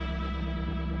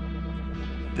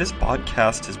This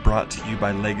podcast is brought to you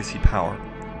by Legacy Power.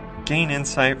 Gain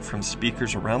insight from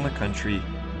speakers around the country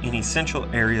in essential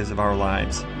areas of our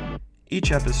lives.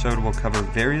 Each episode will cover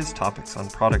various topics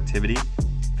on productivity,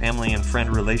 family and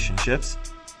friend relationships,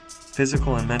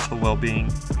 physical and mental well-being,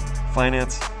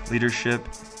 finance, leadership,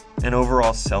 and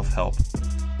overall self-help.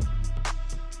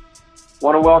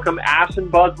 Want to welcome Ashton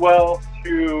Buswell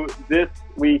to this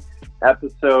week's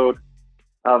episode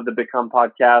of the Become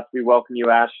Podcast. We welcome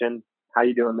you, Ashton. How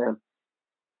you doing, man?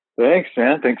 Thanks,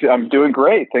 man. Thanks. I'm doing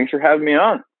great. Thanks for having me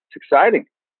on. It's exciting.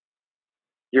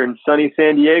 You're in sunny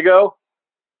San Diego?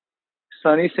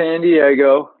 Sunny San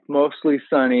Diego. Mostly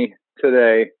sunny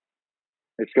today.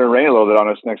 It's going to rain a little bit on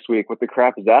us next week. What the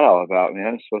crap is that all about,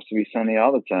 man? It's supposed to be sunny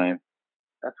all the time.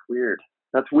 That's weird.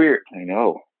 That's weird. I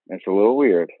know. It's a little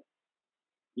weird.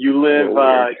 You live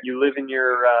in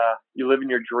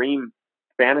your dream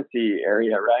fantasy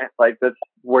area, right? Like that's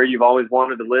where you've always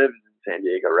wanted to live, in San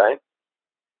Diego, right?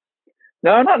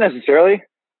 No, not necessarily.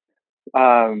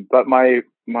 But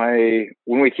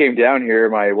when we came down here,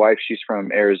 my wife, she's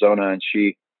from Arizona, and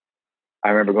I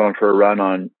remember going for a run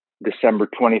on December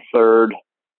 23rd,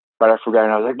 right after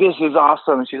and I was like, this is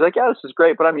awesome. And she's like, yeah, this is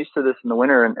great, but I'm used to this in the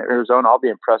winter in Arizona. I'll be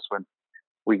impressed when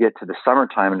we get to the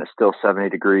summertime and it's still 70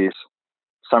 degrees.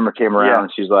 Summer came around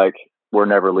and she's like, we're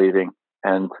never leaving.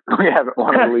 And we haven't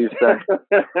wanted to leave since.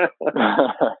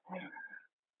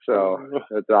 So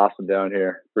it's awesome down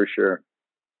here for sure.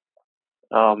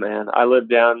 Oh man, I lived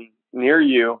down near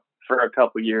you for a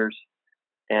couple years,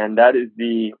 and that is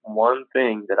the one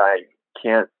thing that I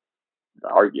can't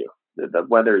argue. The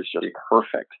weather is just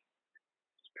perfect.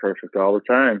 It's perfect all the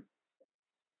time.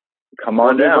 Come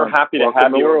on down. We're happy to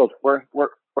have you. World.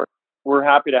 We're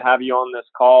happy to have you on this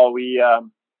call.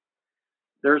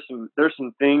 There's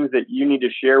some things that you need to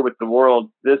share with the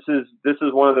world. This is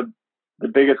one of the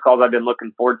biggest calls I've been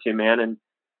looking forward to, man. And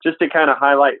just to kind of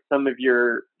highlight some of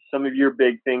your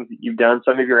big things that you've done,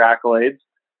 some of your accolades.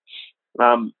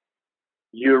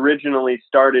 You originally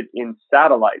started in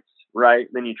satellites, right?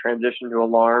 Then you transitioned to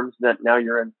alarms. Now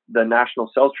you're the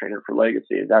national sales trainer for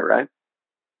Legacy. Is that right?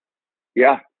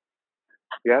 Yeah.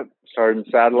 Yep. Started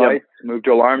in satellites, moved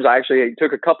to alarms. I actually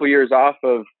took a couple years off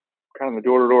of kind of the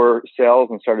door-to-door sales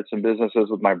and started some businesses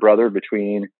with my brother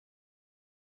between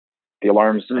the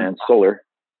alarms and solar,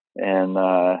 and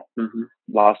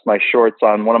lost my shorts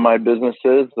on one of my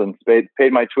businesses and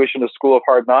paid my tuition to School of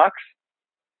Hard Knocks,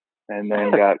 and then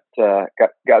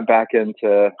got back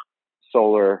into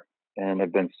solar and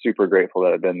have been super grateful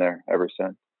that I've been there ever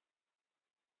since.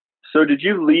 So did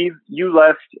you leave? You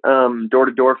left door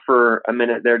to door for a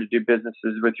minute there to do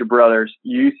businesses with your brothers.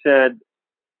 You said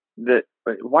that.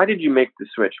 Why did you make the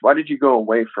switch? Why did you go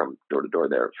away from door to door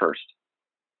there at first?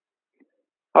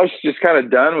 I was just kind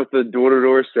of done with the door to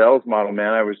door sales model,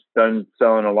 man. I was done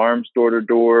selling alarms door to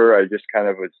door. I just kind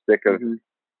of was sick of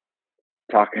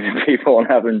talking to people and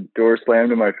having doors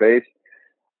slammed in my face.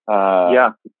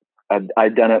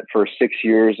 I'd done it for 6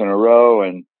 years in a row,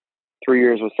 and 3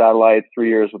 years with satellites, 3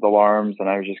 years with alarms, and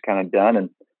I was just kind of done. And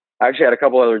I actually had a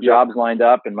couple other jobs lined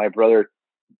up, and my brother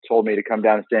told me to come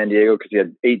down to San Diego because he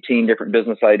had 18 different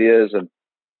business ideas, and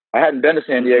I hadn't been to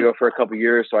San Diego for a couple of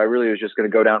years, so I really was just going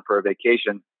to go down for a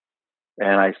vacation.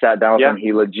 And I sat down with him.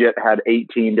 He legit had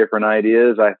 18 different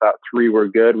ideas. I thought 3 were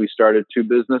good. We started 2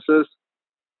 businesses,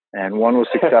 and one was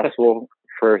successful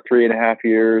for 3.5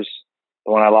 years.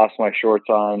 The one I lost my shorts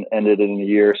on ended in a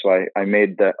year. So I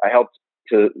helped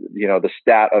to, the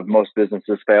stat of most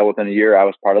businesses fail within a year. I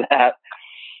was part of that.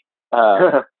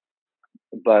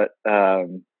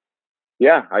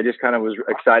 I just kind of was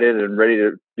excited and ready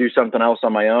to do something else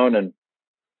on my own, and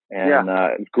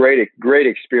great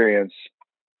experience.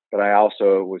 But I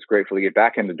also was grateful to get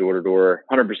back into door to door,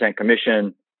 100%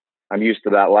 commission. I'm used to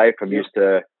that life. I'm used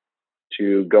to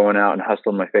going out and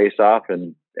hustling my face off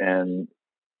and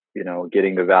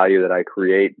getting the value that I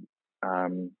create.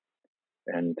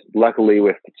 And luckily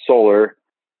with solar,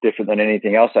 different than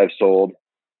anything else I've sold,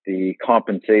 the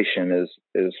compensation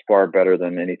is far better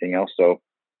than anything else. So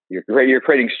you're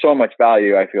creating so much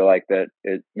value. I feel like that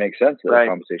it makes sense that the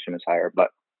compensation is higher.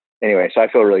 But anyway, so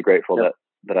I feel really grateful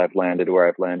that I've landed where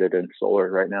I've landed in solar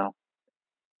right now.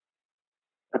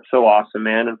 That's so awesome,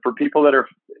 man. And for people that are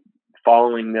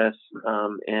following this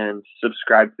and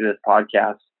subscribe to this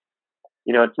podcast,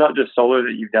 it's not just solar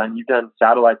that you've done. You've done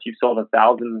satellites. You've sold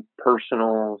 1,000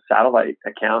 personal satellite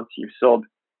accounts. You've sold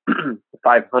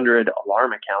 500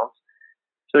 alarm accounts.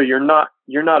 So you're not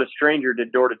a stranger to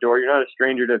door. You're not a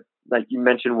stranger to, like you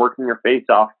mentioned, working your face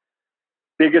off.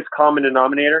 Biggest common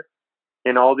denominator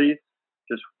in all these,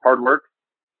 just hard work.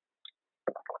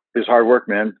 Just hard work,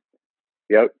 man.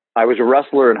 Yep. I was a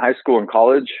wrestler in high school and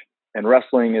college, and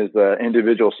wrestling is an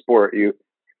individual sport. You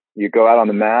go out on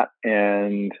the mat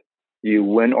and you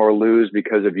win or lose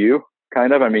because of you,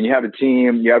 kind of. I mean, you have a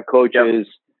team, you have coaches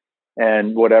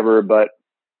and whatever, but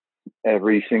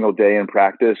every single day in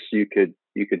practice, you could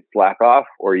slack off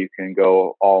or you can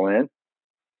go all in.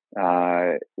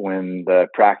 When the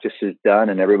practice is done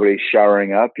and everybody's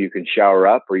showering up, you can shower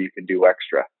up or you can do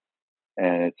extra.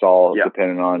 And it's all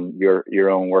dependent on your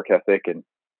own work ethic. And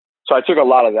so I took a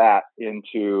lot of that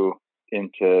into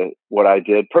what I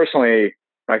did. Personally,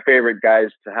 my favorite guys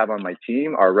to have on my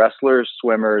team are wrestlers,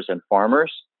 swimmers, and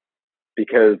farmers,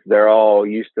 because they're all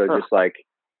used to just like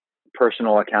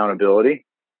personal accountability,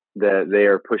 that they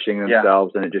are pushing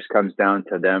themselves and it just comes down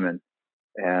to them.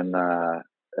 And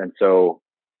so,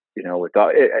 you know,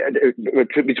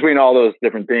 between all those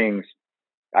different things,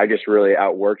 I just really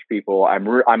outworked people.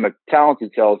 I'm a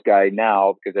talented sales guy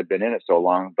now because I've been in it so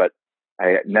long, but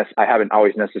I haven't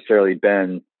always necessarily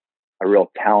been a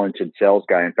real talented sales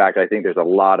guy. In fact, I think there's a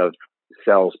lot of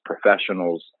sales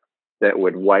professionals that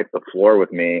would wipe the floor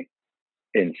with me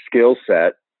in skill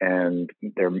set and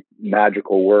their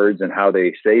magical words and how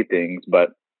they say things.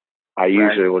 But I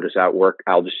usually will just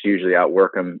I'll just usually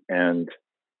outwork them. And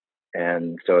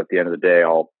so at the end of the day,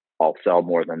 I'll sell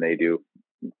more than they do,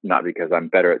 not because I'm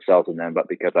better at sales than them, but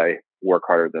because I work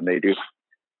harder than they do.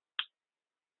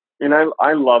 And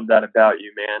I love that about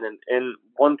you, man. And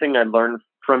one thing I learned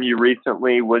from you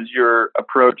recently was your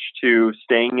approach to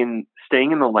staying in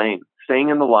the lane, staying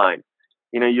in the line.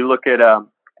 You know, you look at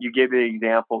you gave the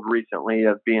example recently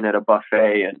of being at a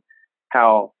buffet and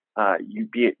how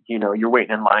you're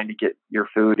waiting in line to get your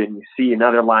food and you see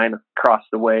another line across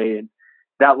the way and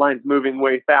that line's moving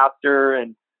way faster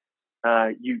and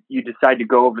you decide to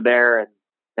go over there and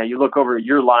now you look over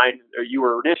your line or you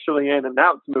were initially in and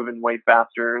now it's moving way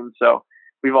faster. And so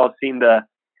we've all seen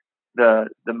the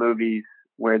movies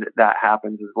where that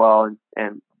happens as well.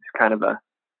 And it's kind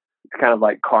of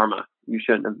like karma. You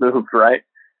shouldn't have moved, right?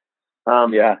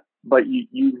 But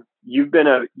you've been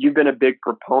a big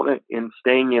proponent in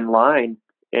staying in line,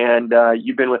 and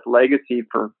you've been with Legacy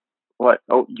for what?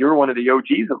 Oh, you're one of the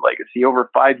OGs of Legacy. Over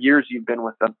 5 years you've been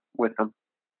with them.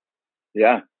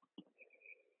 Yeah.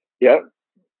 Yep.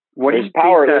 There's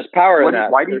power in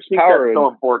that. Why do you think that's so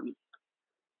important?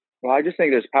 Well, I just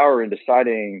think there's power in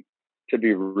deciding to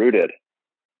be rooted.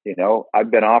 You know, I've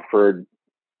been offered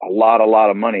a lot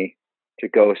of money to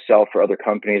go sell for other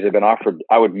companies. I've been offered,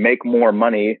 I would make more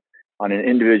money on an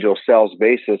individual sales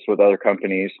basis with other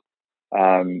companies.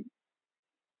 And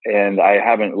I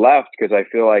haven't left because I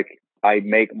feel like I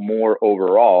make more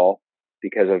overall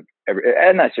because of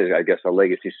and that's just, I guess, a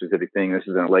Legacy specific thing. This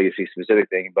isn't a Legacy specific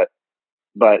thing, but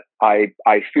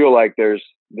I feel like there's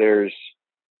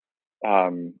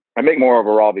I make more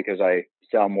overall because I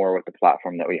sell more with the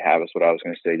platform that we have is what I was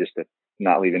going to say, just to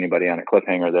not leave anybody on a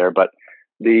cliffhanger there. But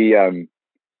the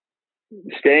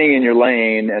staying in your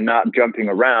lane and not jumping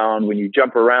around. When you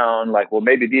jump around, like, well,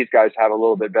 maybe these guys have a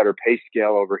little bit better pay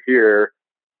scale over here.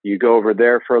 You go over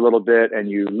there for a little bit and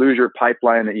you lose your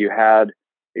pipeline that you had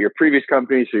at your previous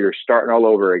company. So you're starting all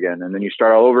over again. And then you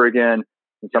start all over again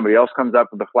and somebody else comes up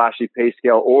with a flashy pay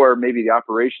scale, or maybe the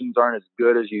operations aren't as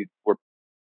good as you were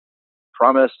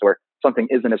promised, or something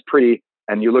isn't as pretty.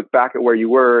 And you look back at where you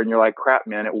were and you're like, crap,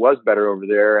 man, it was better over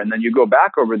there. And then you go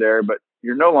back over there, but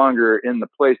you're no longer in the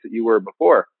place that you were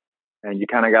before. And you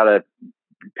kind of got to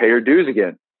pay your dues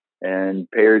again and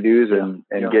pay your dues and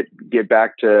get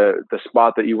back to the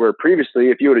spot that you were previously.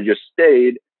 If you would have just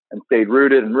stayed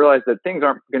rooted and realized that things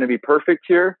aren't going to be perfect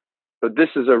here, but this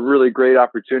is a really great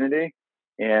opportunity.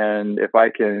 And if I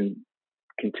can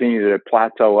continue to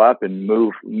plateau up and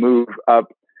move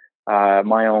up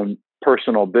my own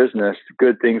personal business,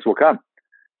 good things will come.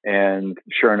 And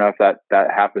sure enough, that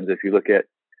happens. If you look at,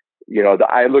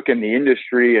 I look in the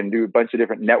industry and do a bunch of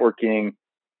different networking.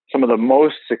 Some of the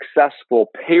most successful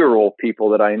payroll people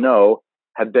that I know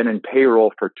have been in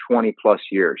payroll for 20 plus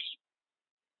years.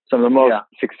 Some of the most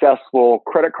successful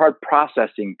credit card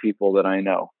processing people that I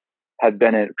know have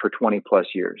been in it for 20 plus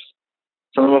years.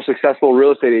 Some of the most successful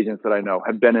real estate agents that I know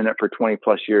have been in it for 20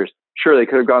 plus years. Sure, they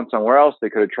could have gone somewhere else. They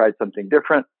could have tried something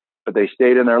different, but they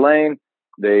stayed in their lane.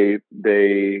 They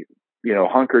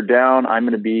hunkered down. I'm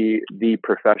going to be the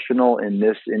professional in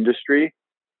this industry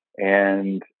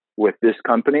and with this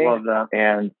company. Love that.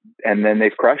 And then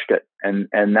they've crushed it. And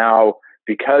now,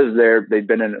 because they've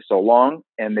been in it so long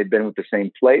and they've been with the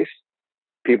same place,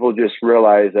 people just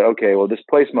realize that, okay, well, this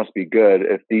place must be good.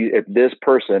 If this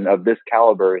person of this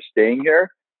caliber is staying here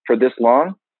for this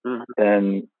long,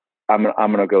 then I'm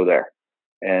going to go there.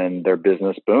 And their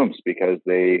business booms because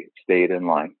they stayed in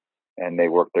line. and they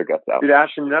work their guts out. Dude,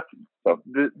 Ashton,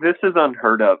 this is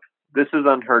unheard of. This is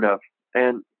unheard of.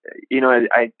 And,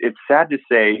 it's sad to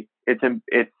say,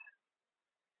 it's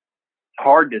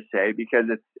hard to say, because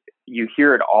you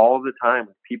hear it all the time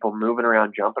with people moving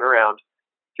around, jumping around,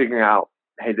 figuring out,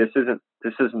 hey, this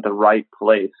isn't the right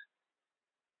place.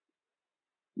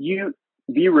 You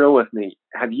be real with me.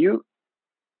 Have you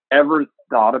ever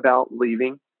thought about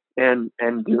leaving and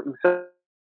doing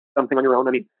something on your own?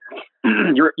 I mean,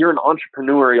 you're an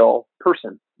entrepreneurial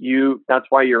person. That's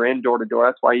why you're in door to door.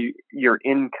 That's why you're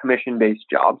in commission-based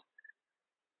jobs.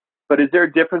 But is there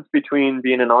a difference between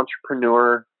being an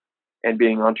entrepreneur and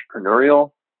being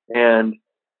entrepreneurial? And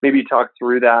maybe talk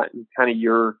through that and kind of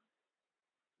your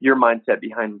mindset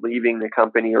behind leaving the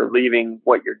company or leaving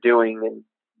what you're doing. And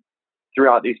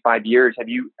throughout these 5 years, have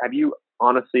you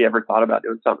honestly ever thought about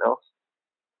doing something else?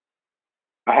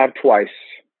 I have twice.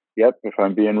 Yep. If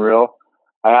I'm being real,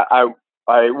 I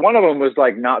one of them was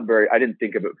like I didn't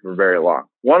think of it for very long.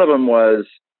 One of them was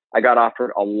I got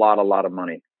offered a lot of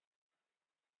money.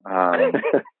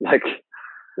 like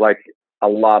a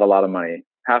lot of money,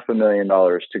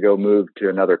 $500,000 to go move to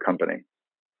another company.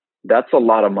 That's a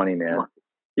lot of money, man.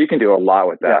 You can do a lot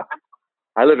with that. Yeah.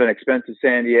 I live in expensive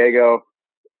San Diego.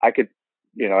 I could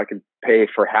pay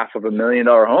for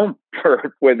 $500,000 home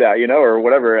with that, or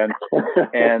whatever. And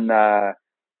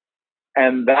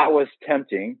that was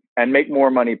tempting, and make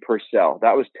more money per sell.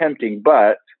 That was tempting,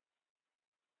 but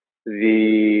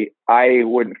I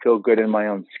wouldn't feel good in my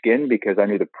own skin because I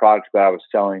knew the product that I was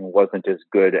selling wasn't as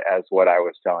good as what I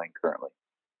was selling currently.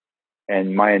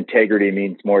 And my integrity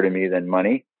means more to me than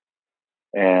money.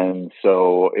 And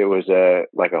so it was a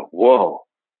whoa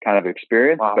kind of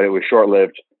experience, wow. But it was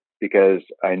short-lived because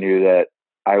I knew that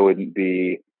I wouldn't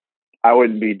be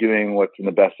doing what's in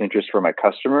the best interest for my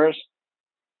customers.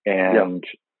 And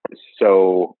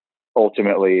so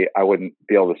ultimately I wouldn't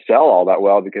be able to sell all that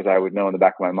well because I would know in the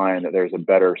back of my mind that there's a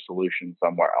better solution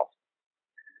somewhere else.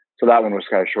 So that one was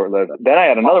kind of short-lived. Then I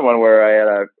had another one where I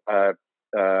had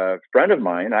a friend of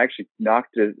mine. I actually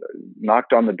knocked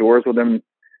on the doors with him,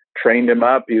 trained him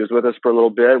up. He was with us for a little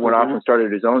bit, went off and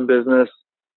started his own business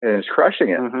and is crushing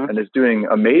it and is doing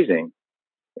amazing.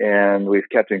 And we've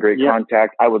kept in great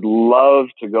contact. I would love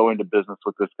to go into business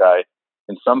with this guy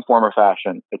in some form or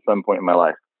fashion at some point in my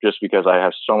life, just because I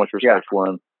have so much respect for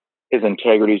him. His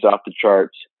integrity's off the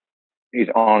charts. He's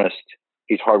honest.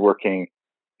 He's hardworking.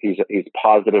 He's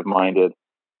positive minded.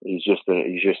 He's just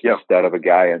a stud of a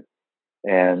guy.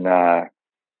 And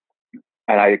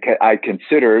I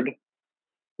considered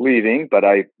leaving, but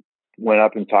I went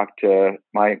up and talked to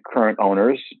my current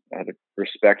owners. I had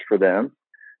respect for them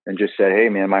and just said, hey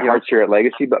man, my heart's here at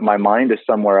Legacy, but my mind is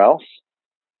somewhere else.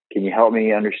 Can you help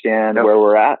me understand where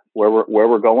we're at, where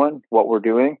we're going, what we're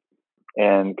doing?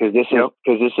 And because this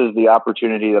is the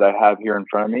opportunity that I have here in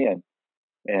front of me,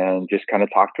 and just kind of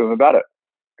talk to them about it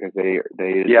because they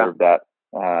deserve that,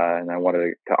 and I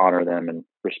wanted to honor them and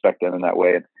respect them in that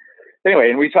way. And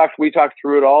anyway, and we talked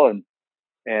through it all,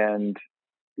 and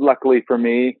luckily for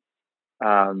me,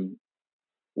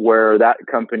 where that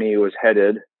company was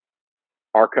headed,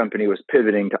 our company was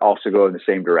pivoting to also go in the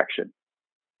same direction.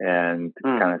 And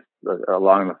kind of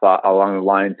along the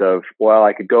lines of, well,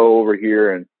 I could go over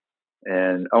here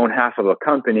and own half of a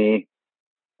company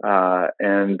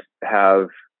and have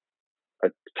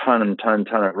a ton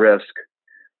of risk,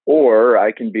 or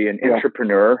I can be an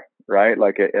entrepreneur, right?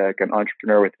 Like an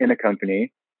entrepreneur within a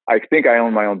company. I think I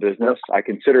own my own business. I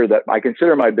consider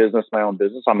my business my own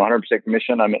business. I'm 100%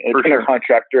 commission. I'm an independent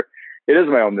contractor. It is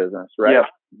my own business, right? Yeah.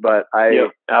 But I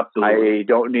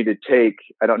don't need to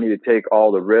take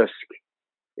all the risk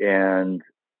and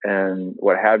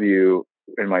what have you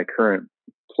in my current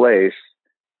place,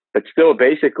 but still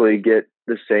basically get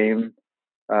the same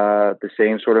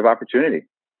sort of opportunity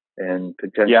and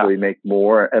potentially make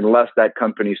more, unless that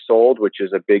company sold, which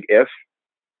is a big if.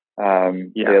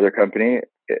 The other company,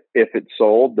 if it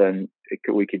sold, then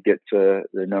we could get to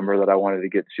the number that I wanted to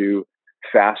get to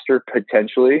faster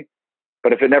potentially.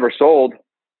 But if it never sold,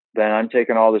 then I'm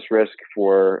taking all this risk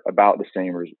for about the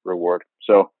same reward.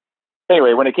 So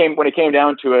anyway, when it came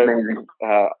down to it,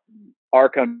 our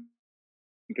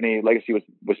company Legacy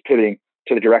was pivoting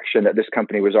to the direction that this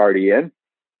company was already in,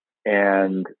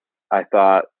 and I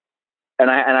thought, I'm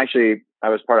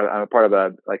a part of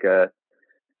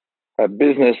a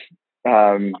business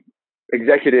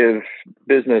executive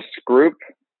business group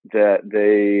that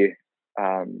they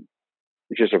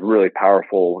which is a really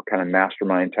powerful kind of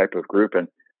mastermind type of group. And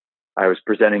I was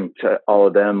presenting to all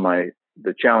of them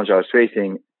the challenge I was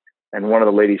facing. And one of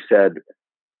the ladies said,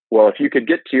 well, if you could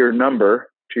get to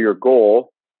your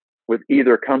goal with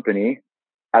either company,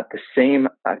 at the same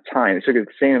time, it took the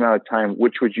same amount of time,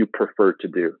 which would you prefer to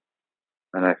do?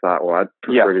 And I thought, well, I'd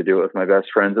prefer to do it with my best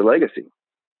friends at Legacy.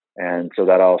 And so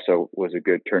that also was a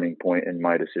good turning point in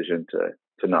my decision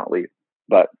to not leave.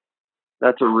 But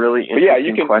that's a really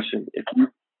interesting question.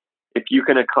 If you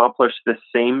can accomplish the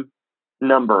same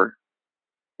number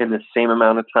in the same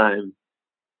amount of time,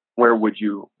 where would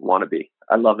you want to be?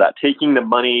 I love that. Taking the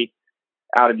money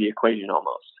out of the equation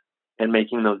almost and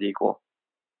making those equal.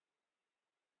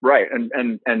 Right.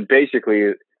 And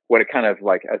basically what it kind of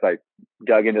like, as I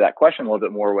dug into that question a little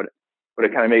bit more, what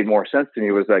it kind of made more sense to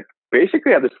me was like,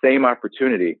 basically I have the same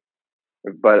opportunity,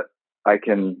 but I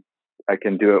can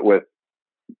do it with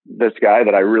this guy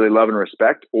that I really love and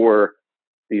respect, or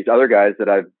these other guys that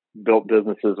I've built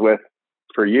businesses with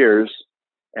for years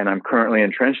and I'm currently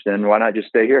entrenched in. Why not just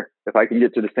stay here? If I can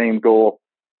get to the same goal,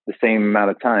 the same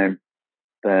amount of time,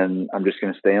 then I'm just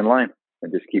going to stay in line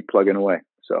and just keep plugging away.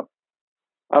 So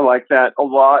I like that a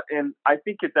lot. And I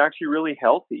think it's actually really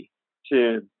healthy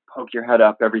to poke your head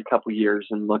up every couple of years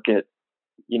and look at,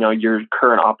 your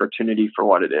current opportunity for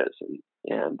what it is.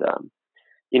 And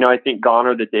I think gone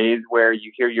are the days where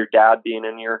you hear your dad being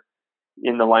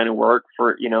in the line of work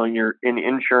for, you're in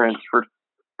insurance for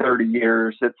 30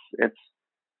 years.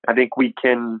 I think we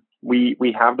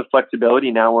have the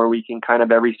flexibility now where we can kind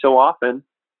of every so often,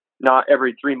 not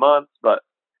every 3 months, but,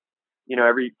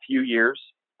 every few years,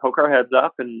 poke our heads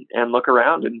up and look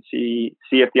around and see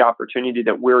if the opportunity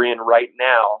that we're in right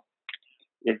now,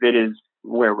 if it is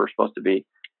where we're supposed to be.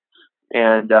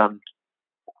 And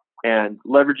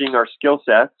leveraging our skill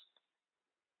sets,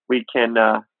 we can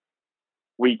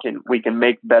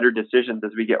make better decisions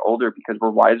as we get older because we're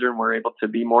wiser and we're able to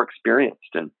be more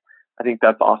experienced. And I think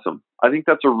that's awesome. I think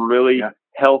that's a really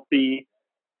healthy,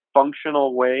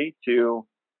 functional way to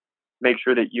make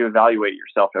sure that you evaluate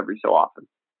yourself every so often.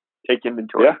 Take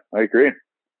inventory. Yeah, I agree.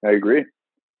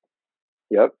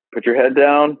 Yep. Put your head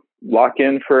down, lock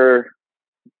in for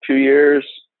 2 years,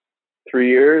 3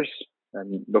 years,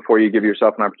 and before you give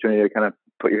yourself an opportunity to kind of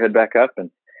put your head back up and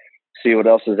see what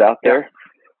else is out there.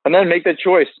 And then make that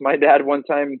choice. My dad one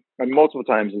time, and multiple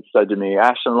times, has said to me,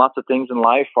 Ashton, lots of things in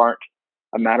life aren't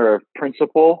a matter of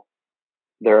principle.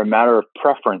 They're a matter of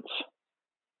preference.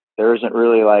 There isn't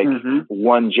really like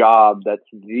one job that's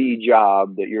the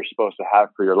job that you're supposed to have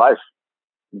for your life.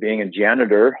 Being a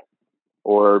janitor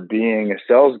or being a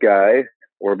sales guy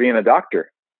or being a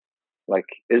doctor, like,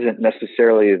 isn't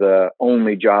necessarily the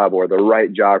only job or the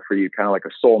right job for you, kind of like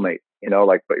a soulmate,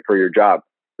 like, but for your job.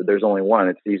 But there's only one.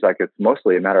 It's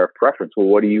mostly a matter of preference. Well,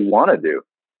 what do you want to do?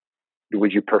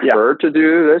 Would you prefer to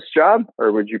do this job,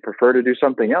 or would you prefer to do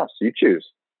something else? You choose.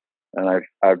 And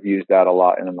I've used that a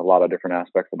lot in a lot of different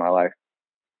aspects of my life.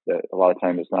 That a lot of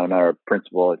times it's not a matter of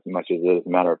principle as much as it is a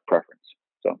matter of preference.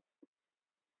 So,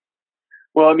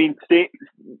 well, I mean,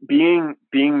 being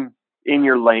in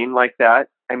your lane like that,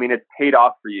 I mean, it's paid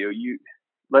off for you.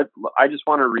 I just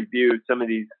want to review some of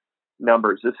these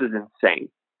numbers. This is insane.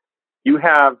 You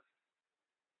have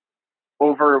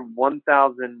over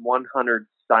 1,100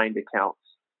 signed accounts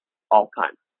all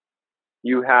time.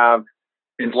 You have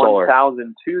in solar.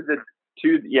 1,000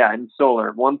 in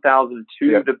solar, 1,000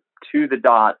 to the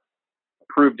dot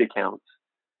approved accounts,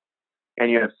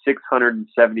 and you have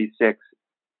 676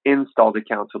 installed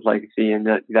accounts with Legacy, and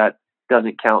that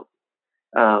doesn't count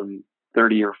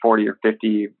 30 or 40 or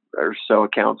 50 or so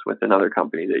accounts with another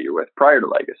company that you're with prior to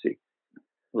Legacy.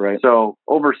 Right. So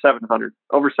over 700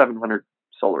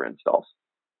 solar installs.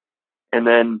 And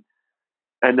then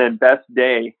best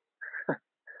day,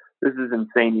 this is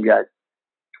insane, you guys,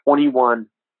 21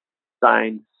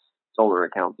 signed solar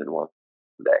accounts in one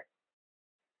day.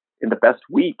 In the best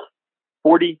week,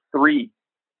 43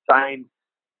 signed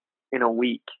in a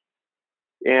week.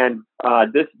 And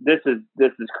this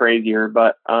is crazier,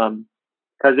 but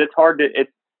because it's hard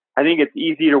I think it's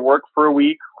easy to work for a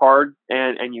week hard,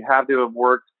 and you have to have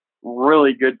worked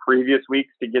really good previous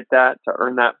weeks to get that, to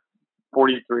earn that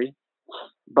 43.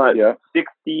 But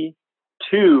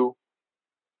 62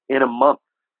 in a month,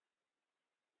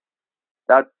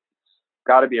 that's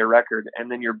got to be a record. And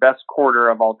then your best quarter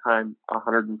of all time,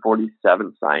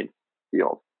 147 signed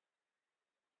deals.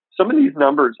 Some of these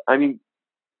numbers, I mean,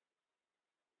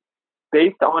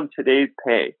 based on today's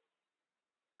pay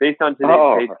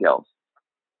scales.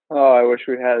 Oh, I wish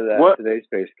we had that today's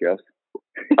pay scales.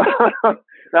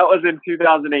 That was in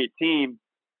 2018.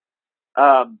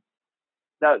 That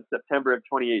was September of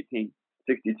 2018.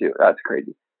 62. That's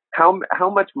crazy. How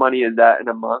much money is that in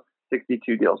a month?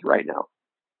 62 deals right now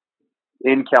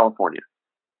in California.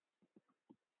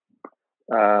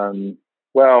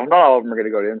 Well, not all of them are going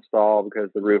to go to install because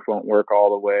the roof won't work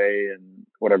all the way, and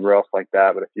whatever else like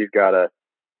that. But if you've got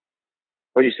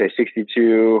what do you say,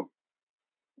 62,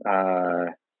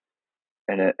 and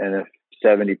if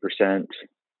 70%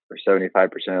 or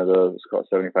 75% of those, let's call it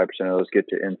 75% of those get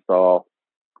to install,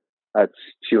 that's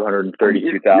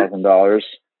 $232,000.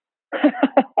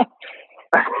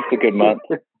 It's a good month.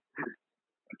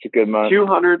 It's a good month.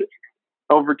 200,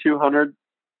 over 200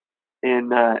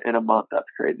 in a month. That's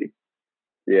crazy.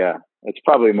 Yeah, it's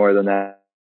probably more than that.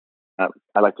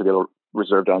 I like to be a little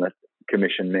reserved on the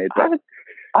commission made, but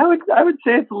I would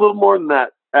say it's a little more than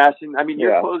that, Ashton. I mean,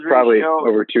 your close probably ratio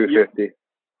over 250.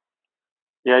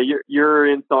 Your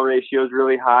install ratio is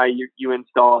really high. You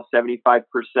install 75%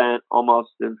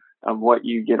 almost of what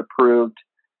you get approved.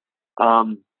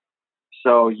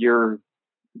 So your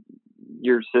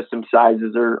system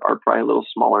sizes are probably a little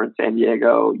smaller in San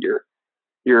Diego.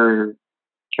 Your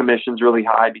commission's really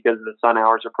high because the sun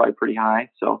hours are probably pretty high.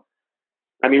 So,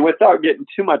 I mean, without getting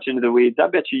too much into the weeds, I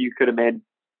bet you could have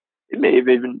it may have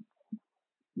even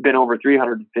been over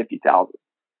 350,000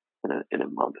 in a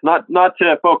month. Not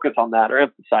to focus on that or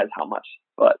emphasize how much,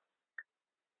 but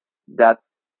that's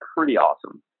pretty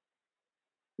awesome.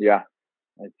 Yeah,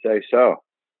 I'd say so.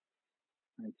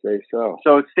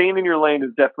 So staying in your lane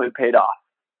has definitely paid off.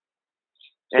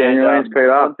 Staying in your lane's paid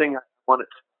off.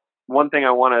 One thing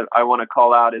I want to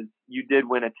call out is you did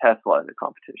win a Tesla in the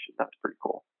competition. That's pretty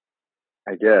cool.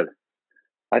 I did.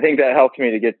 I think that helped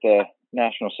me to get the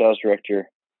national sales director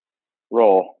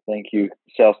role. Thank you,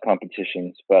 sales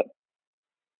competitions. But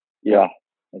yeah,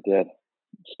 I did.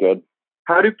 It's good.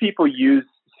 How do people use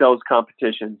sales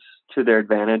competitions to their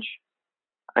advantage?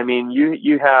 I mean, you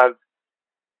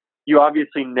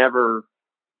obviously never,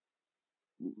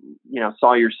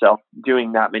 saw yourself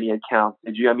doing that many accounts.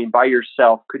 Did you? I mean, by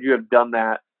yourself, could you have done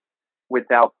that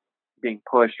without being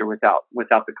pushed or without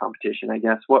the competition? I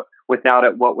guess without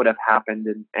it, what would have happened,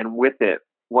 and with it,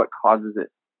 what causes it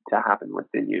to happen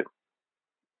within you?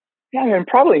 Yeah, I mean,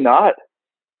 probably not.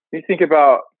 You think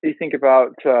about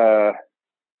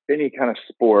any kind of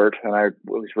sport, and I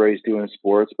was raised doing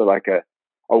sports, but like a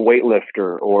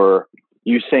weightlifter or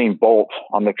Usain Bolt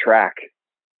on the track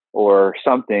or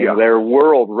something, their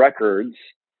world records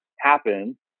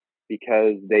happen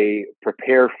because they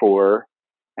prepare for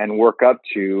and work up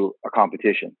to a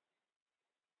competition.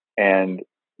 And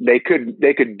they could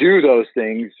do those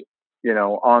things,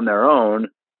 on their own,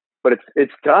 but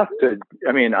it's tough to,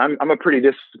 I mean, I'm a pretty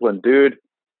disciplined dude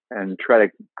and try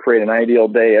to create an ideal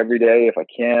day every day if I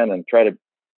can and try to,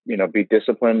 be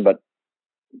disciplined,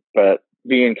 but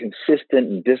being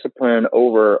consistent and disciplined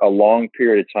over a long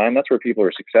period of time, that's where people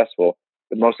are successful.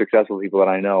 The most successful people that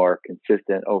I know are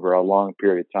consistent over a long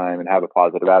period of time and have a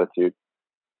positive attitude.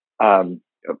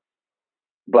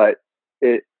 But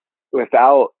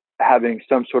without having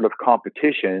some sort of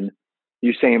competition,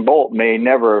 Usain Bolt may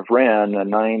never have ran a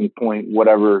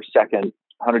 9-point-whatever-second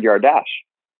 100-yard dash.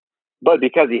 But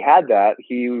because he had that,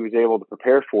 he was able to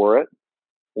prepare for it,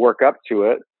 work up to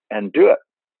it, and do it.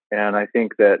 And I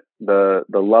think that the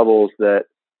levels that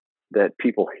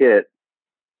people hit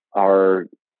are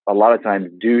a lot of times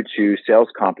due to sales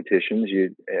competitions.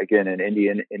 In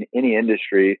any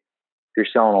industry, if you're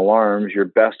selling alarms, your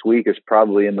best week is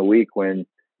probably in the week when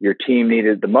your team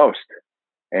needed the most,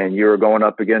 and you're going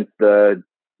up against the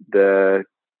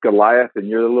Goliath, and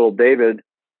you're the little David,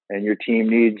 and your team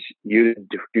needs you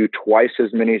to do twice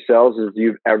as many sales as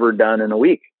you've ever done in a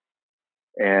week,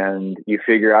 and you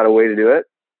figure out a way to do it.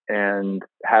 And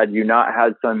had you not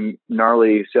had some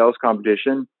gnarly sales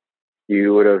competition,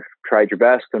 you would have tried your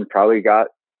best and probably got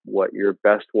what your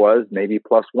best was, maybe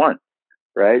 +1,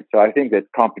 right? So I think that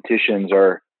competitions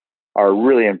are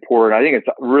really important. I think it's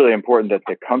really important that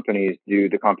the companies do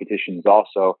the competitions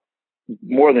also,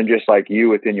 more than just like you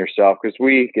within yourself, because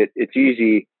it's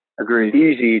easy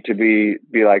to be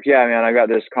like, yeah, man, I got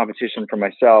this competition for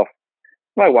myself.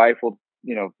 My wife will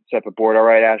set up a board. All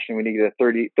right, Ashton, we need to get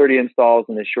 30 installs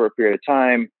in this short period of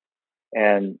time.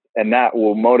 And that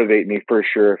will motivate me for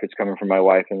sure if it's coming from my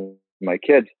wife and my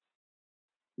kids.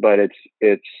 But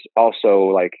it's also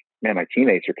like, man, my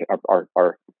teammates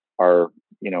are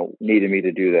needing me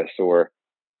to do this, or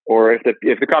if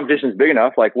the competition is big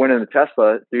enough, like winning the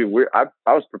Tesla, dude, I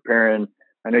was preparing.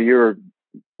 I know you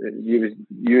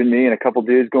and me and a couple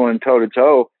dudes going toe to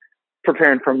toe,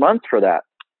 preparing for months for that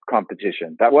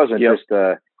competition. That wasn't just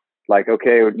like,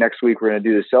 okay, next week we're going to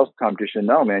do the sales competition.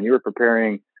 No, man, you were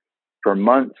preparing for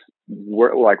months,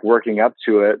 working up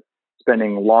to it,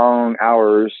 spending long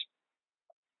hours,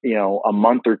 a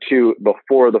month or two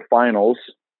before the finals,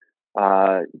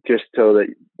 just so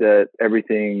that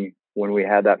everything, when we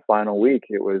had that final week,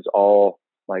 it was all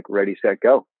like ready, set,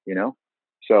 go,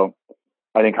 So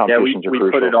I think competitions are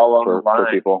crucial put it all on for, the line.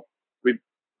 for people.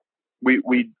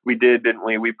 We did, didn't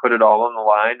we? We put it all on the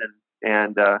line,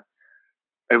 and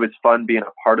it was fun being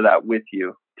a part of that with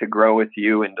you, to grow with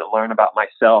you and to learn about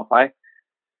myself. I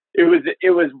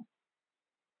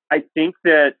think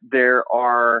that there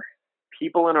are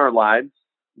people in our lives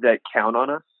that count on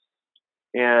us,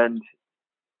 and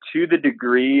to the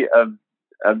degree of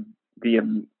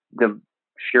the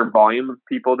sheer volume of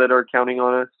people that are counting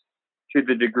on us, to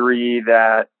the degree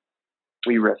that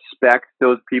we respect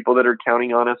those people that are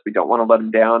counting on us, we don't want to let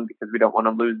them down because we don't want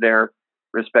to lose their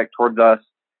respect towards us,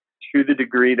 to the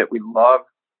degree that we love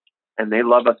and they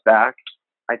love us back,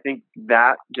 I think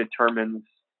that determines,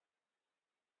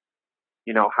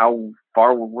 how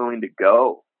far we're willing to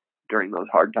go during those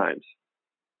hard times.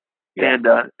 Yeah.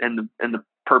 And the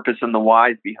purpose and the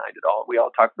whys behind it all. We all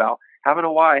talk about having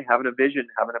a why, having a vision,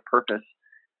 having a purpose.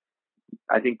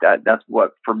 I think that's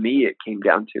what, for me, it came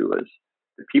down to, was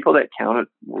the people that counted,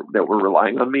 that were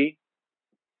relying on me,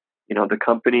 the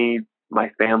company, my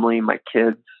family, my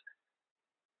kids.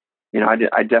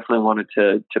 I definitely wanted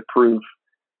to prove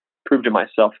to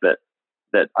myself that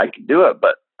I could do it.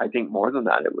 But I think more than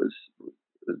that, it was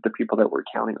the people that were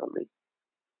counting on me.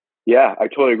 Yeah, I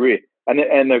totally agree. And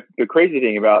the crazy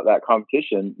thing about that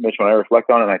competition, Mitch, when I reflect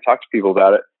on it and I talk to people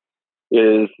about it,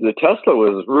 is the Tesla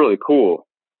was really cool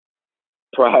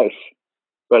prize.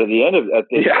 But at the end of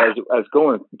as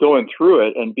going through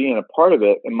it and being a part of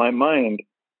it, in my mind,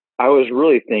 I was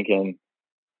really thinking,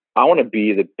 I want to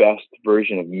be the best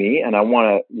version of me, and I want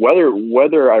to,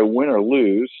 whether I win or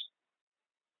lose,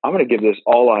 I'm going to give this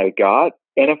all I got.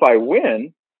 And if I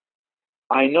win,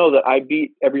 I know that I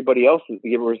beat everybody else that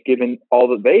was given all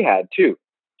that they had too.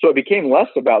 So it became less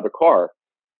about the car,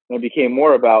 and it became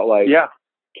more about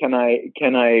can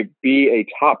I be a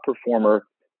top performer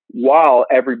while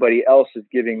everybody else is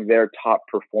giving their top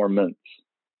performance,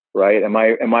 right? Am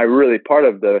I really part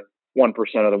of the 1% of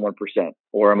the 1%,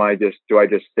 or do I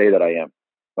just say that I am?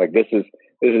 Like this is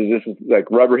like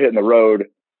rubber hitting the road.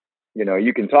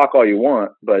 You can talk all you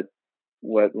want, but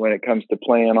when it comes to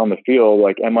playing on the field,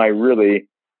 like, am I really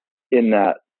in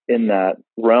that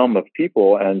realm of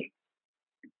people? And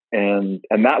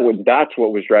that's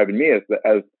what was driving me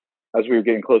as we were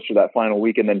getting closer to that final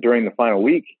week. And then during the final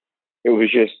week, it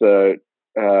was just,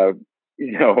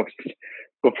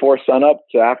 before sunup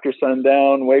to after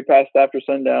sundown, way past after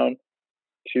sundown,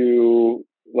 to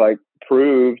like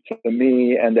prove to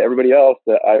me and to everybody else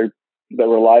that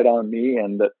relied on me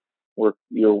and that we're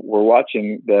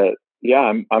watching that.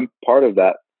 Yeah, I'm part of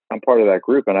that. I'm part of that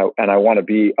group, and I want to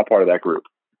be a part of that group,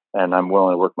 and I'm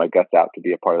willing to work my guts out to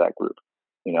be a part of that group.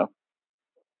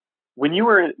 When you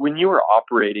were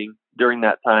operating during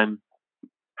that time,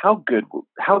 how good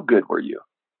were you?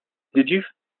 Did you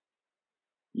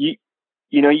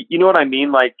know what I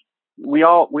mean? Like we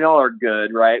all are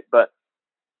good, right? But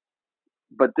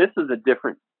this is a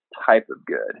different type of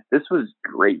good. This was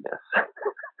greatness.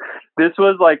 This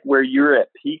was like where you're at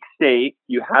peak state.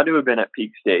 You had to have been at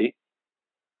peak state.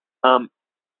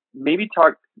 Maybe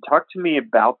talk to me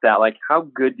about that. Like, how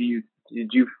good did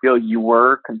you feel you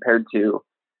were compared to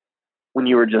when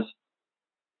you were just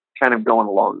kind of going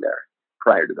along there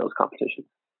prior to those competitions?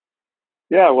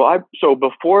 Yeah, well,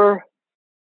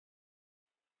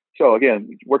 so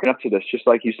again, working up to this, just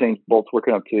like Usain Bolt's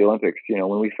working up to the Olympics,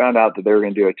 when we found out that they were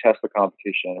going to do a Tesla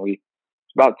competition,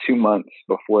 about 2 months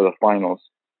before the finals.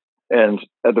 And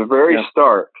at the very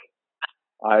start,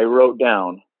 I wrote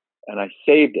down, and I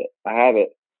saved it. I have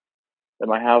it at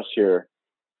my house here,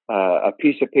 a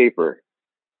piece of paper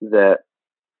that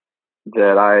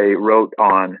I wrote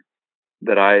on,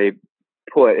 that I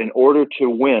put, in order to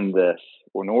win this,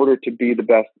 or in order to be the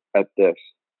best at this,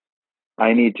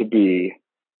 I need to be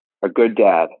a good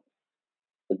dad,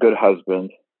 a good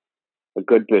husband, a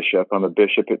good bishop. I'm a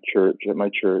bishop at my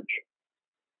church.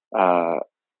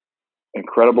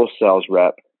 Incredible sales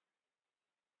rep,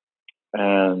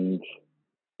 and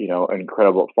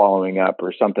incredible following up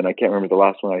or something. I can't remember the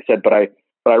last one I said, but I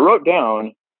wrote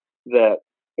down that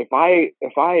if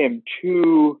I am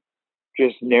too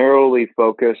just narrowly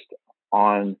focused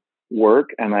on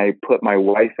work and I put my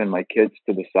wife and my kids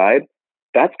to the side,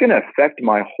 that's going to affect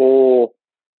my whole,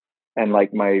 and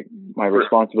like my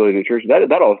responsibility to church.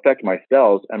 That'll affect my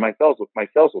cells, and my cells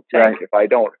will tank if I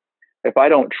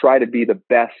don't try to be the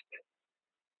best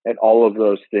at all of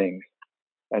those things.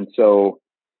 And so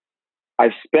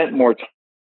I've spent more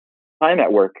time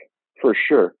at work for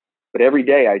sure, but every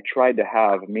day I tried to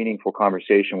have a meaningful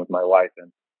conversation with my wife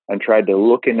and tried to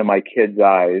look into my kids'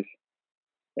 eyes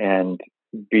and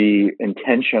be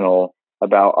intentional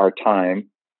about our time.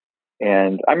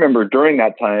 And I remember during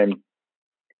that time,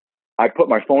 I put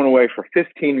my phone away for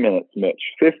 15 minutes, Mitch,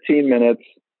 15 minutes.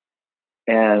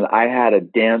 And I had a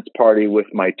dance party with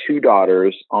my 2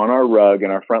 daughters on our rug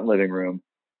in our front living room.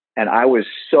 And I was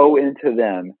so into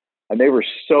them and they were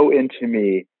so into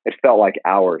me. It felt like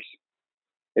hours.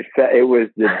 It was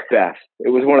the best. It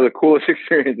was one of the coolest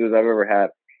experiences I've ever had.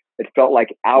 It felt like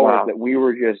hours that we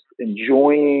were just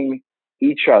enjoying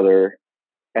each other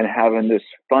and having this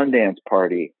fun dance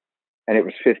party. And it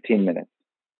was 15 minutes,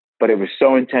 but it was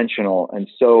so intentional. And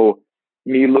so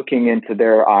me looking into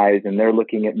their eyes and they're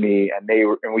looking at me and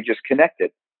we just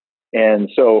connected. And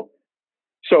so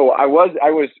I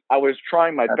was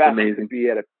trying my best to be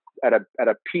at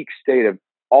a peak state of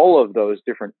all of those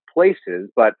different places,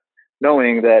 but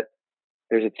knowing that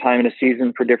there's a time and a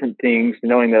season for different things,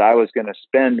 knowing that I was going to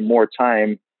spend more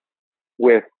time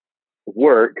with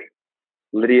work.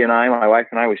 Lydia and I, my wife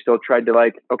and I, we still tried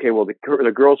to okay, well,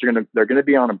 the girls they're going to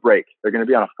be on a break. They're going to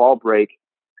be on a fall break.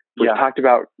 We talked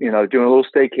about, doing a little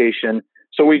staycation.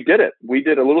 So we did it. We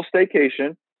did a little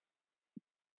staycation.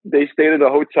 They stayed at a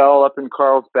hotel up in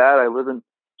Carlsbad. I live in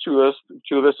Chula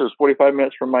Vista, is 45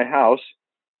 minutes from my house.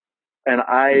 And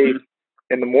I,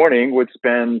 in the morning, would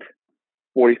spend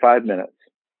 45 minutes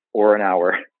or an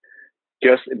hour,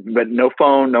 but no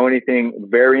phone, no anything,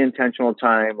 very intentional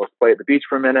time. Let's play at the beach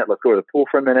for a minute. Let's go to the pool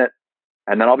for a minute.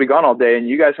 And then I'll be gone all day. And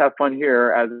you guys have fun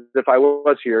here as if I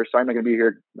was here. So I'm not going to be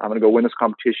here. I'm going to go win this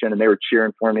competition. And they were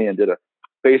cheering for me and did a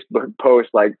Facebook post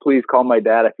like, please call my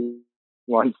dad if he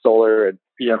wants solar. And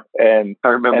I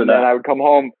remember that. And then I would come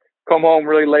home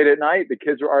really late at night. The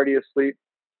kids were already asleep.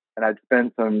 And I'd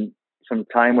spend some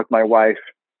time with my wife.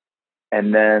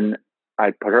 And then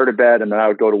I'd put her to bed. And then I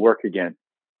would go to work again.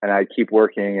 And I'd keep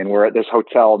working. And we're at this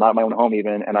hotel, not my own home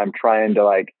even. And I'm trying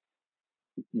to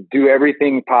do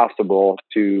everything possible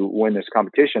to win this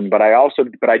competition. But I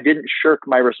didn't shirk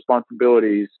my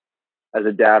responsibilities as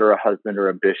a dad or a husband or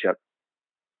a bishop,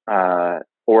 or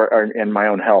in my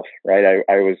own health, right?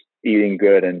 I was eating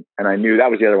good. And I knew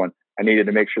that was the other one. I needed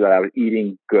to make sure that I was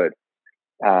eating good,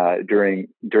 during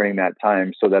that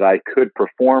time so that I could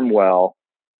perform well,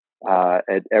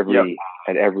 at every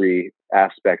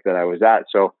aspect that I was at.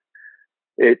 So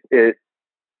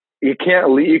you can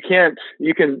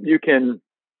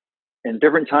in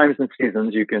different times and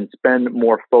seasons, you can spend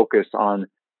more focus on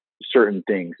certain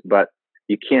things, but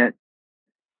you can't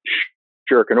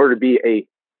shirk. In order to be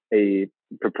to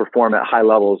perform at high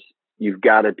levels, you've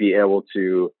got to be able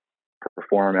to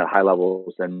perform at high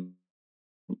levels and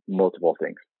multiple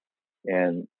things.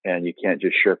 And you can't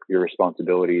just shirk your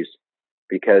responsibilities,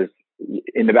 because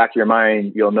in the back of your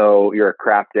mind, you'll know you're a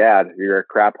crap dad, you're a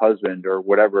crap husband or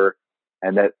whatever.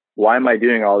 And that, why am I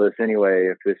doing all this anyway,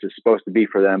 if this is supposed to be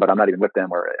for them, but I'm not even with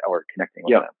them or connecting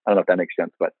with them? I don't know if that makes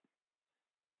sense, but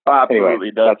absolutely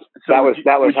anyway, does.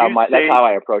 That's how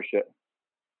I approached it.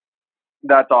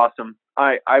 That's awesome.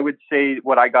 I would say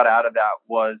what I got out of that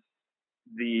was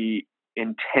the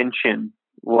intention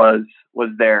was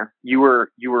there. You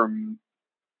were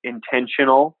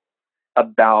intentional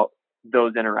about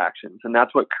those interactions, and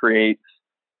that's what creates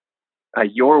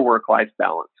your work-life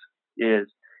balance. Is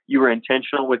you were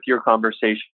intentional with your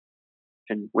conversation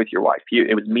with your wife.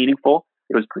 It was meaningful,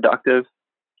 it was productive,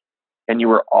 and you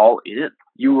were all in.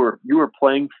 You were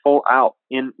playing full out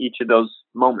in each of those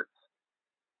moments.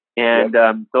 And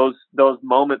those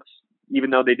moments,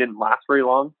 even though they didn't last very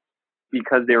long,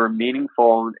 because they were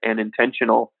meaningful and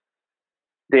intentional,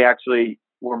 they actually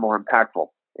were more impactful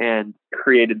and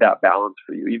created that balance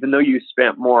for you. Even though you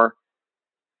spent more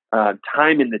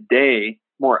time in the day,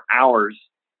 more hours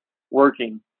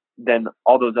working than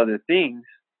all those other things,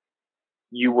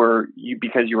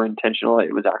 because you were intentional,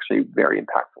 it was actually very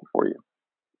impactful for you.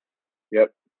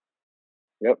 Yep.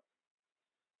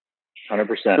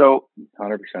 100%. So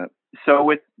 100%.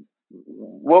 So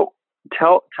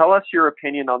tell us your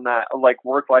opinion on that, like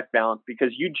work-life balance,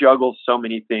 because you juggle so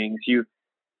many things. You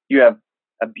have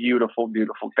a beautiful,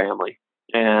 beautiful family,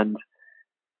 and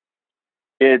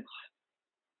you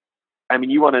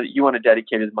want to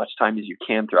dedicate as much time as you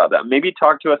can throughout that. Maybe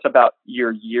talk to us about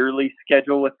your yearly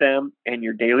schedule with them and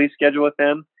your daily schedule with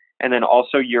them, and then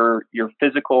also your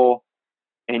physical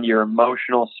and your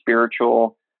emotional,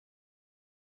 spiritual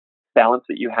balance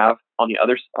that you have on the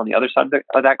other side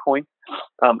of that coin.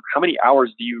 How many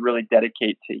hours do you really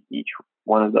dedicate to each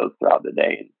one of those throughout the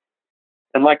day?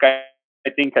 And like I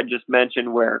think I just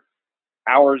mentioned, where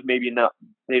hours maybe not,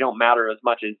 they don't matter as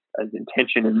much as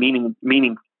intention and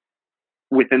meaning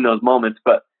within those moments,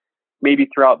 but maybe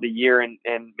throughout the year and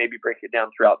maybe break it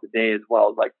down throughout the day as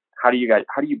well. Like, how do you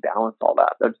balance all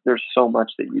that? There's so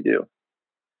much that you do.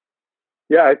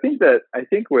 Yeah, I think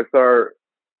with our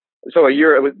So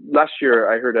last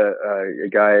year, I heard a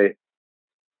guy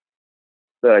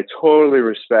that I totally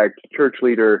respect, church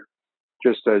leader,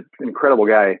 just an incredible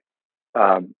guy.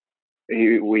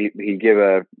 He gave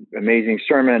a amazing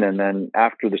sermon, and then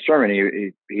after the sermon,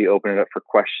 he opened it up for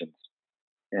questions.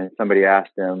 And somebody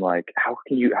asked him, like, how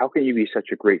can you be such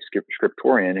a great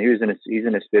scriptorian? And he's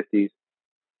in his 50s,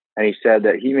 and he said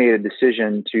that he made a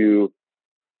decision to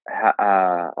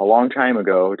a long time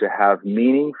ago to have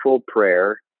meaningful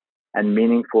prayer and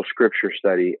meaningful scripture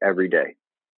study every day.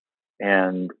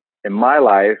 And in my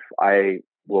life, I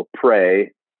will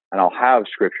pray and I'll have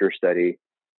scripture study,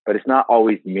 but it's not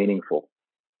always meaningful.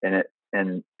 And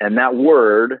that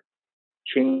word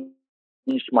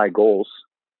changed my goals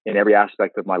in every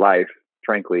aspect of my life,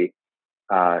 frankly,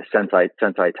 since I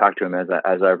talked to him,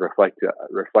 as I've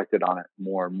reflected on it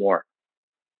more and more.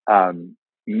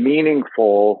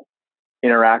 Meaningful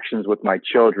interactions with my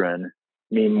children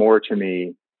mean more to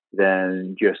me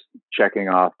than just checking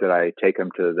off that I take them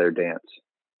to their dance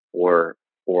or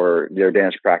their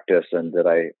dance practice, and that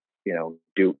I,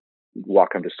 do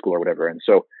walk them to school or whatever. And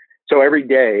so every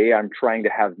day I'm trying to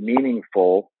have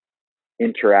meaningful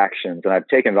interactions, and I've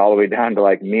taken it all the way down to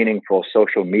like meaningful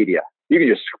social media. You can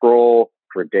just scroll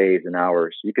for days and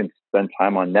hours. You can spend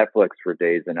time on Netflix for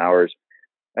days and hours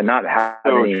and not have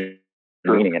any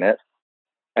meaning in it.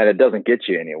 And it doesn't get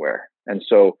you anywhere. And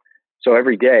so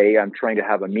every day I'm trying to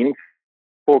have a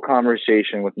meaningful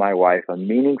conversation with my wife, a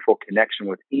meaningful connection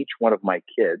with each one of my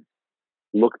kids,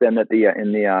 look them in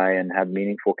the eye and have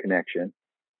meaningful connection.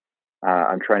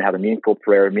 I'm trying to have a meaningful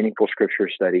prayer, a meaningful scripture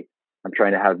study. I'm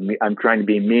trying to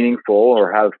be meaningful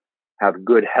or have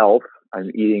good health. I'm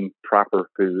eating proper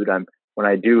food. When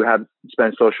I do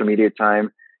spend social media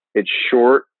time, it's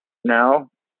short now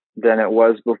than it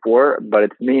was before, but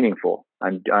it's meaningful.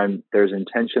 There's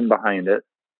intention behind it,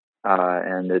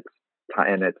 and it's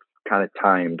kind of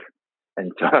timed,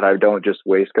 and so that I don't just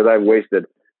waste, because I've wasted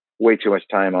way too much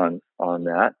time on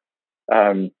that.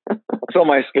 So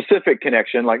my specific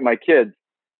connection, like my kids,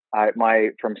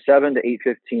 from 7 to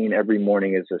 8:15 every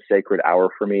morning is a sacred hour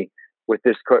for me. With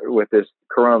this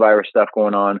coronavirus stuff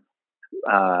going on,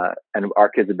 and our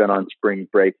kids have been on spring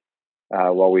break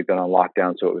while we've been on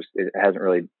lockdown, so it hasn't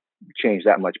really changed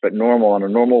that much. But on a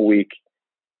normal week,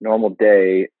 normal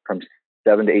day, from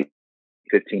 7 to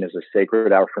 8:15 is a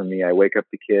sacred hour for me. I wake up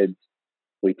the kids,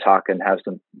 we talk and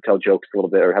tell jokes a little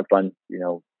bit or have fun,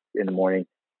 in the morning,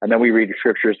 and then we read the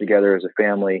scriptures together as a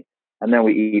family, and then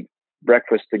we eat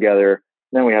breakfast together,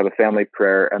 and then we have a family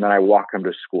prayer, and then I walk them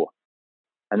to school.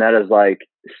 And that is like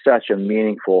such a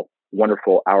meaningful,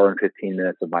 wonderful hour and 15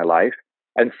 minutes of my life.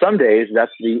 And some days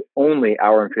that's the only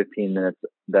hour and 15 minutes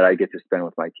that I get to spend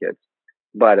with my kids.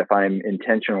 But if I'm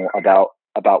intentional about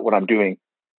what I'm doing,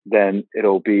 then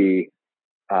it'll be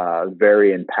a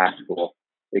very impactful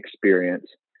experience.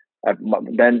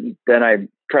 Then I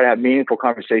try to have meaningful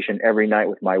conversation every night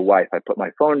with my wife. I put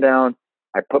my phone down.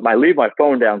 I leave my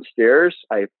phone downstairs.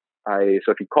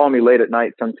 So if you call me late at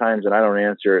night sometimes and I don't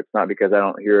answer, it's not because I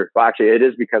don't hear. Well, actually, it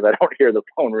is because I don't hear the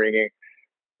phone ringing.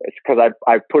 It's because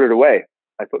I put it away.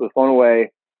 I put the phone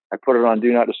away. I put it on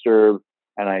Do Not Disturb,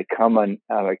 and I come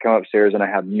upstairs and I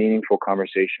have meaningful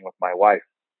conversation with my wife,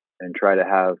 and try to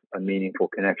have a meaningful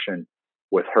connection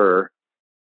with her,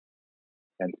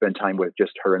 and spend time with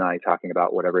just her and I talking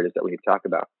about whatever it is that we need to talk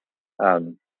about.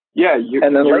 You're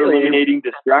eliminating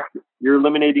distractions. You're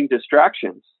eliminating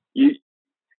distractions.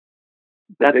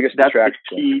 That's the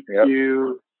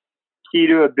key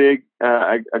to a big,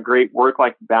 a great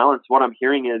work-life balance. What I'm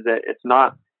hearing is that it's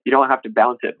not, you don't have to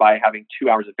balance it by having 2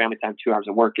 hours of family time, 2 hours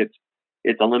of work.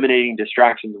 It's eliminating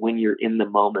distractions when you're in the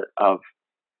moment of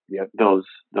those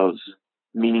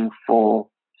meaningful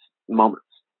moments.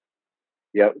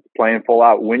 Yep, playing full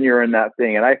out when you're in that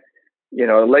thing. And at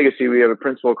Legacy, we have a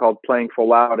principle called playing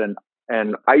full out,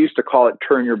 and I used to call it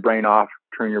turn your brain off,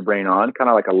 turn your brain on, kind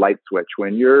of like a light switch.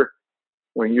 When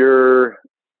you're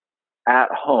at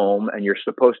home and you're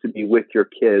supposed to be with your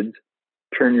kids,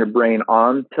 turn your brain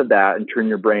on to that and turn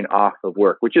your brain off of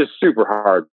work, which is super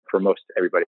hard for most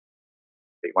everybody,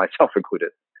 myself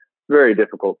included. Very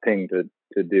difficult thing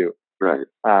to do. Right.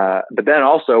 But then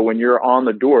also when you're on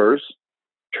the doors,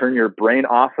 turn your brain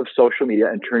off of social media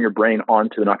and turn your brain on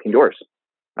to the knocking doors,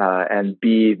 and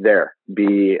be there,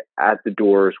 be at the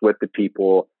doors with the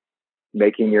people,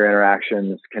 making your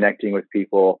interactions, connecting with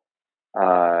people.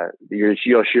 You're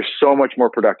so much more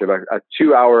productive. A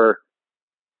 2 hour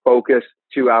focus,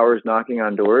 2 hours knocking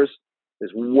on doors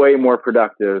is way more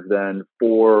productive than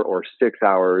 4 or 6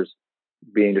 hours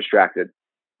being distracted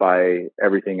by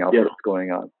everything else that's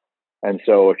going on. And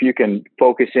so if you can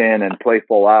focus in and play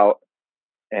full out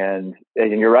and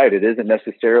you're right, it isn't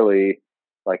necessarily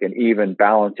like an even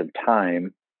balance of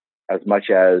time as much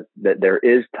as that there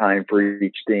is time for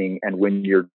each thing. And when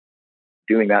you're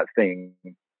doing that thing,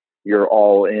 you're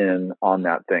all in on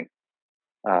that thing.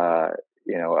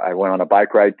 I went on a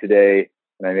bike ride today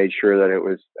and I made sure that it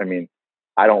was,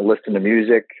 I don't listen to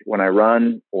music when I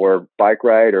run or bike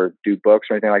ride or do books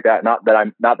or anything like that. Not that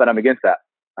I'm against that.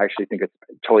 I actually think it's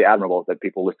totally admirable that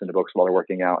people listen to books while they're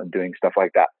working out and doing stuff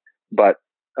like that. But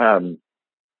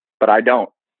I don't,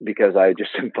 because I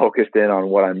just am focused in on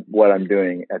what I'm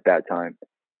doing at that time.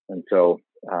 And so,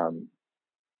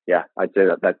 I'd say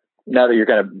that now that you're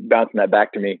kind of bouncing that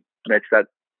back to me, Mitch, that's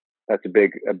a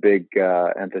big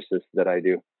emphasis that I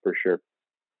do for sure.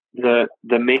 The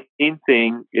main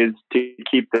thing is to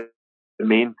keep the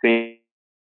main thing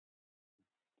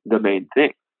the main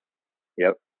thing.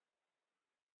 Yep.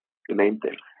 The main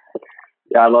thing.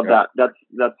 Yeah, I love that. That's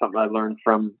something I learned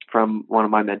from one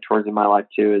of my mentors in my life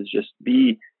too, is just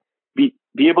be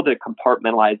able to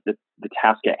compartmentalize the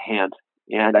task at hand.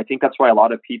 And I think that's why a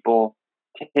lot of people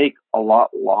take a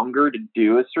lot longer to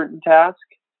do a certain task,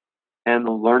 and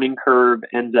the learning curve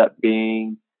ends up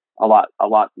being a lot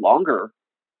longer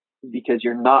because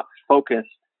you're not focused,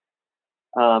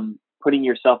 putting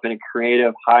yourself in a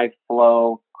creative, high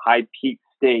flow, high peak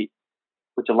state,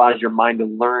 which allows your mind to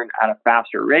learn at a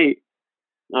faster rate.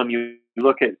 You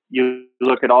look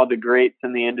at all the greats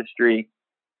in the industry.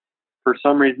 For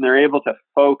some reason, they're able to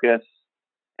focus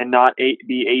and not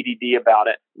be ADD about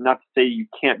it. Not to say you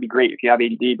can't be great if you have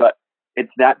ADD, but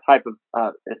it's that type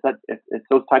of it's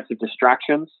those types of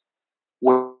distractions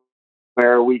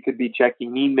where we could be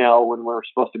checking email when we're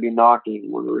supposed to be knocking,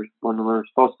 when we're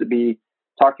supposed to be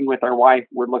talking with our wife,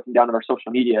 we're looking down at our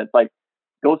social media. It's like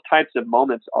those types of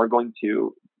moments are going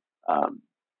to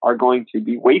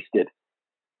be wasted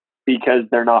because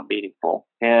they're not meaningful.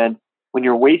 And when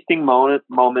you're wasting moments,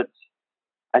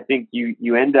 I think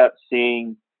you end up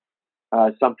seeing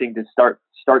something that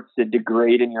starts to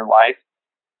degrade in your life,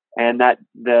 and that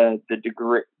the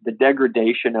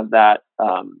degradation of that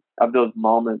of those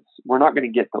moments, we're not going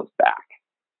to get those back.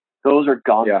 Those are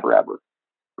gone forever,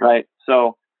 right?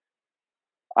 So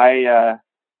I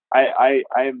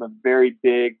am a very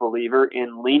big believer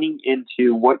in leaning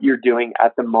into what you're doing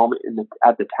at the moment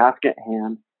at the task at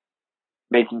hand,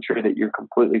 making sure that you're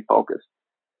completely focused.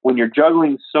 When you're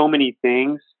juggling so many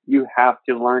things, you have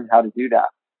to learn how to do that.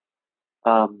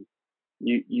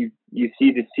 You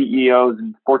see the CEOs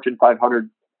and Fortune 500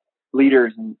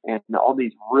 leaders and all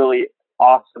these really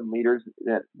awesome leaders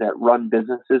that run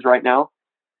businesses right now.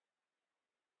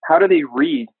 How do they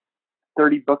read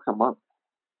 30 books a month?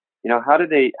 How do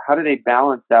they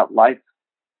balance that life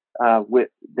with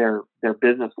their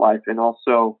business life and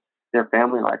also their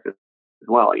family life as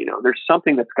well? There's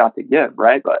something that's got to give,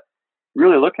 right? But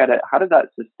really look at it. How does that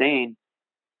sustain?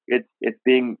 It's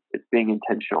being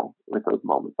intentional with those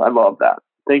moments. I love that.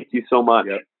 Thank you so much.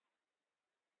 Yep.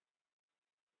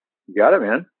 You got it,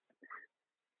 man.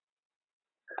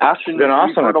 Ashton, it's been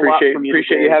awesome. I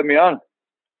appreciate you having me on.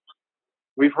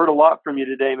 We've heard a lot from you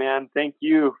today, man. Thank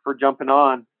you for jumping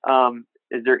on.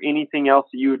 Is there anything else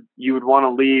you would want to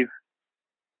leave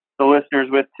the listeners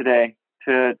with today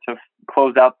to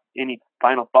close out? Any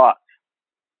final thoughts?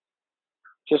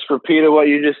 Just repeat what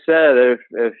you just said.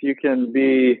 If you can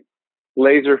be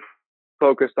laser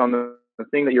focused on the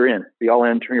thing that you're in, be all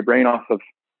in, turn your brain off of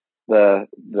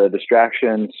the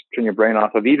distractions, turn your brain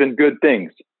off of even good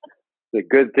things. It's a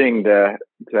good thing to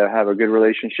have a good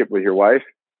relationship with your wife.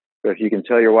 But if you can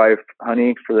tell your wife,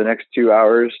 honey, for the next 2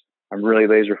 hours, I'm really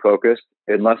laser focused,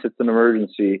 unless it's an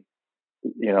emergency,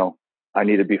 I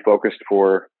need to be focused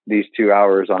for these 2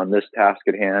 hours on this task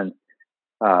at hand.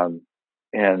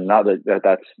 And not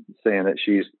that's saying that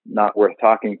she's not worth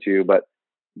talking to, but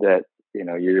that,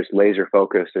 you're just laser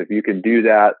focused. If you can do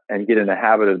that and get in the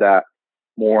habit of that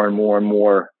more and more and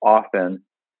more often,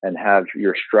 and have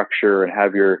your structure and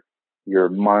have your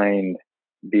mind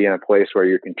be in a place where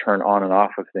you can turn on and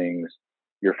off of things,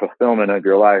 your fulfillment of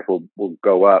your life will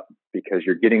go up because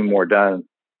you're getting more done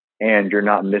and you're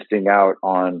not missing out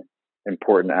on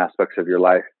important aspects of your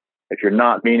life. If you're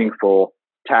not meaningful,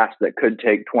 tasks that could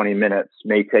take 20 minutes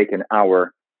may take an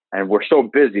hour. And we're so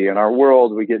busy in our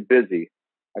world, we get busy.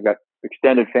 I've got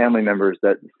extended family members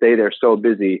that say they're so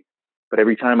busy, but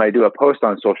every time I do a post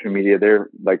on social media, they're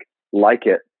like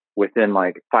it within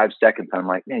 5 seconds. I'm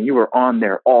like, man, you were on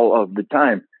there all of the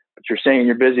time, but you're saying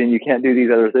you're busy and you can't do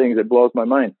these other things. It blows my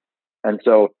mind. And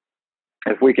so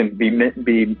if we can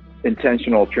be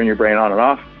intentional, turn your brain on and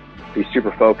off, be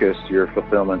super focused, your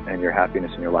fulfillment and your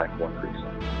happiness in your life will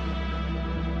increase.